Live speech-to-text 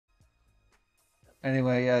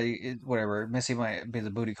Anyway, yeah, whatever. Missy might be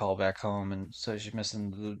the booty call back home, and so she's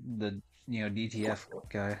missing the DTF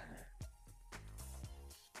guy.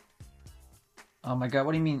 Oh my God,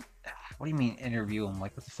 what do you mean? What do you mean interview him?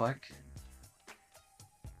 Like, what the fuck?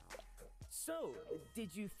 So,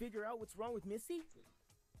 did you figure out what's wrong with Missy?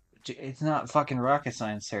 It's not fucking rocket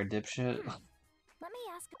science there, dipshit. Hmm. Let me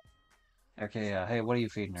ask. Okay, yeah. Hey, what are you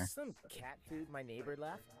feeding her? Some cat food my neighbor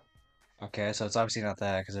left. Okay, so it's obviously not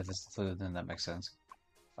that, because if it's the food, then that makes sense.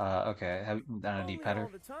 Okay. Do you Only pet all her?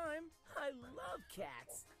 the time. I love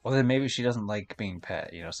cats. Well, then maybe she doesn't like being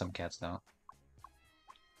pet. You know, some cats don't.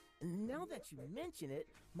 Now that you mention it,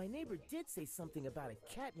 my neighbor did say something about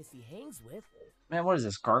a cat Missy hangs with. Man, what is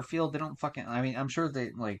this, Garfield? They don't fucking. I mean, I'm sure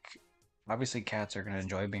they like. Obviously, cats are gonna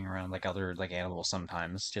enjoy being around like other like animals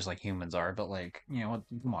sometimes, just like humans are. But like, you know,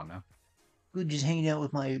 come on now. Good, just hanging out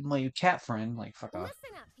with my cat friend. Like, fuck off.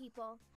 Listen up, people.